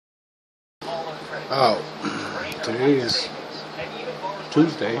Oh, today is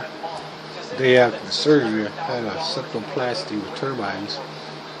Tuesday, day after the surgery. I had a septoplasty with turbines,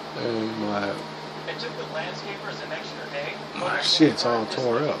 and my shit's all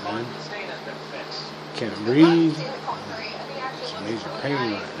tore up, man. Can't breathe. It's major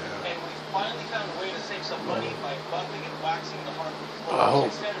pain right now.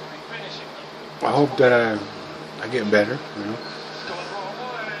 I hope that I get better, you know.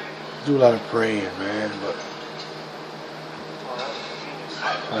 Do a lot of praying, man, but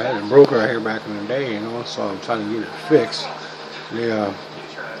I had it broke right here back in the day, you know, so I'm trying to get it fixed. The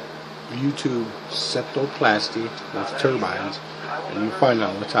YouTube Septoplasty with turbines, and you find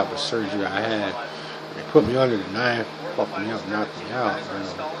out what type of surgery I had. They put me under the knife, fucked me up, knocked me out.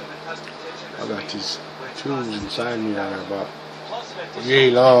 I got these tubes inside me that are about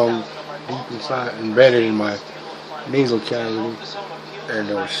yay long, deep inside, embedded in my nasal cavity, and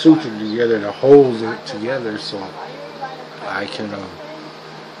they were sutured together to hold it together so I can, you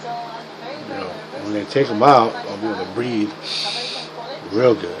know, when they take them out, I'll be able to breathe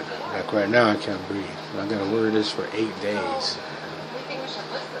real good. Like right now, I can't breathe. I gotta wear this for 8 days.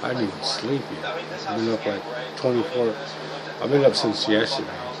 I need to sleep yet. I've been up like 24. I've been up since yesterday.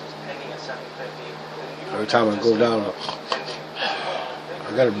 Every time I go down,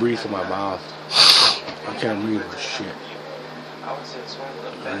 I gotta breathe through my mouth. I can't breathe for shit.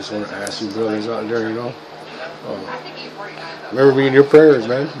 I just want to ask you brothers out there, you know, remember me in your prayers,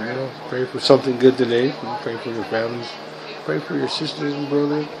 man. You know, pray for something good today. You know, pray for your families. Pray for your sisters and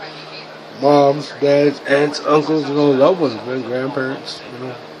brothers, moms, dads, aunts, uncles, you know, loved ones, man, grandparents, you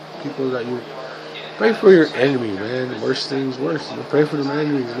know, people that you pray for. Your enemy, man. Worst things worse. You know, pray for them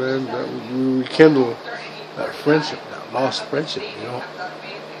enemies, man. That we rekindle that friendship, that lost friendship. You know,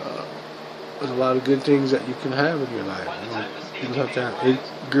 there's a lot of good things that you can have in your life. You know, you don't have to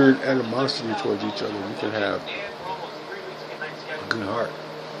have good animosity towards each other. You can have a good heart.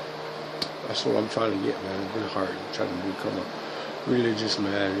 That's what I'm trying to get, man. A good heart. I'm trying to become a religious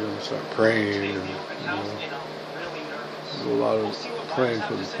man. You know, start praying, and you know, do a lot of praying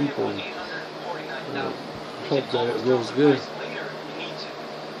for the people. You know, hope that it goes good.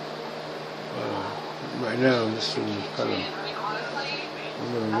 Right now, I'm just feeling kind of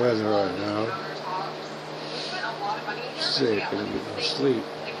under the weather right now. Sick, and I'm getting no sleep.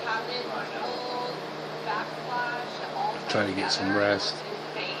 Trying to get some rest.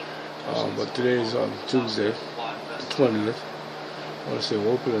 But today is Tuesday, the 20th. I want to say,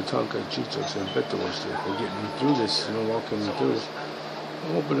 Wopila Tanka Chichos and Septoplasty for getting me through this, you know, walking me through this.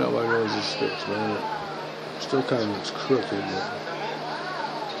 I'm hoping that my nose is fixed, man. It still kind of looks crooked, but,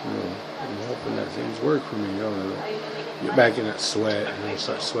 you know, I'm hoping that things work for me, you know. Get back in that sweat, and then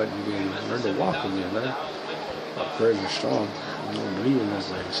start sweating again. Learn to walk again, man. My prayers are strong. I don't believe in those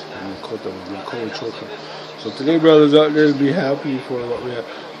things. So today, brothers out there, be happy for what we have.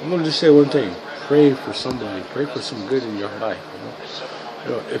 I'm going to just say one thing. Pray for somebody. Pray for some good in your life.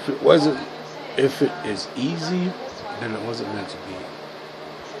 You know, if it is easy, then it wasn't meant to be.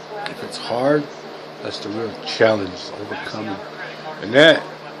 If it's hard, that's the real challenge, overcoming. And that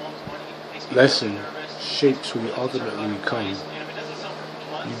lesson shapes who you ultimately become.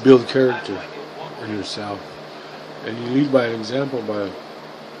 You build character in yourself, and you lead by an example by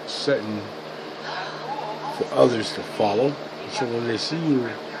setting for others to follow. So when they see you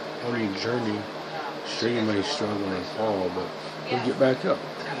on your journey, sure you may struggle and fall, but you'll get back up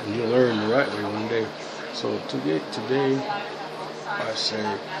and you'll learn the right way one day. So today I say,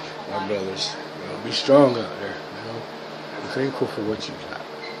 my brothers, you know, be strong out there. You know, be thankful for what you got.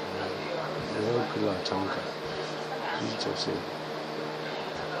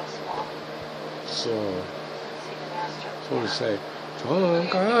 So we say,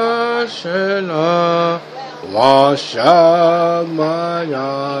 Tonka Shela Washa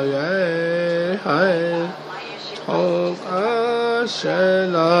Maya Ye Tonka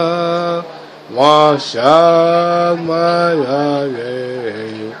Shela Washa Maya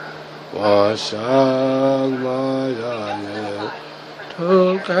Ye Washa Maya Ye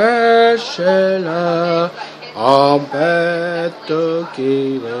Tonka Shela Ambeto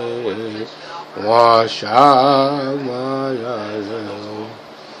Kile Washa Maya Ye.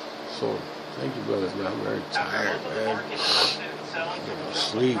 So thank you, brothers, man. I'm very tired, man. I'm gonna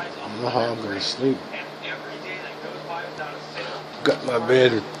sleep. I don't know how I'm gonna sleep. Got my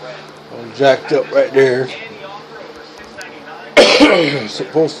bed all jacked up right there. It's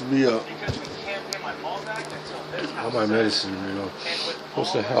supposed to be all my medicine, you know,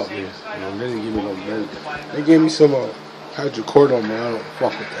 supposed to help me. You know, they didn't give me no medicine. They gave me some hydrocodone, man. I don't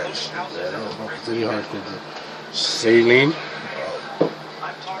fuck with that shit, man. I don't fuck with any hard things. Saline.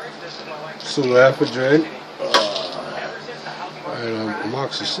 sulfaphrine, and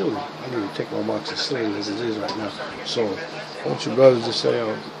amoxicillin. I need to take my amoxicillin as it is right now. So I want you brothers to say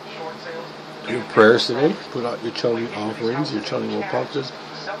your prayers today. Put out your Chani offerings, your Chani Wapaltas,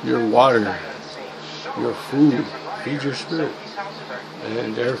 your water, your food. Feed your spirit.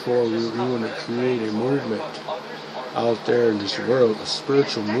 And therefore we want to create a movement out there in this world, a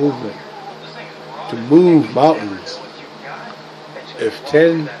spiritual movement to move mountains. If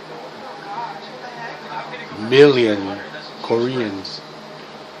 10 million Koreans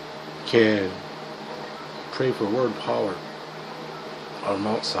can pray for word power on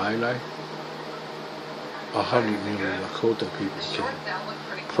Mount Sinai, 100 million Lakota people can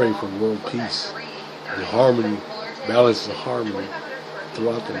pray for world peace and harmony, balance of harmony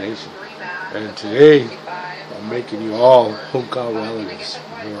throughout the nation. And today, I'm making you all Hunka relatives.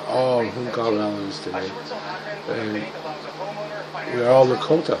 We're all Hunka relatives today. And we're all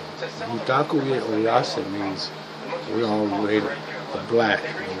Lakota. Mutakuye Oyase means we're all related. The black,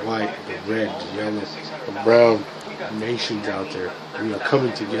 the white, the red, the yellow, the brown nations out there. We are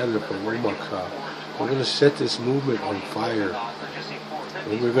coming together for Womaka. We're going to set this movement on fire.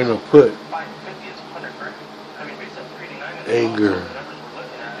 And we're going to put anger,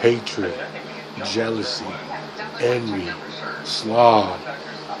 hatred, jealousy, envy, sloth,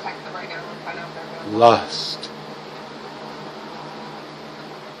 lust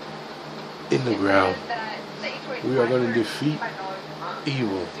in the ground. We are going to defeat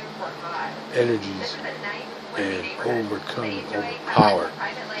evil energies and overpower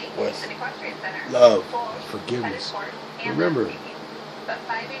with love and forgiveness. Remember,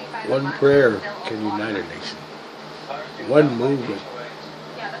 one prayer can unite a nation. One movement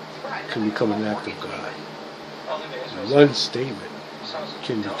can become an act of God. One statement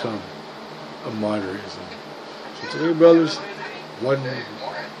can become a modernism. So today, brothers, one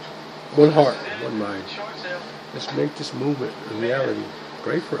heart, one mind. Let's make this movement a reality.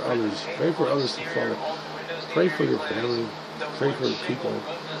 Pray for others. Pray for others to follow. Pray for your family. Pray for the people.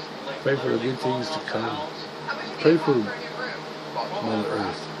 Pray for the good things to come. Pray for Mother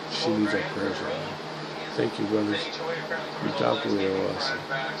Earth. She needs our prayers right now. Thank you, brothers. We talk with us.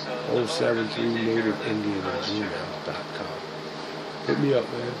 073 Native Indian at gmail.com. Hit me up,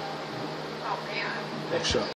 man. Next shot.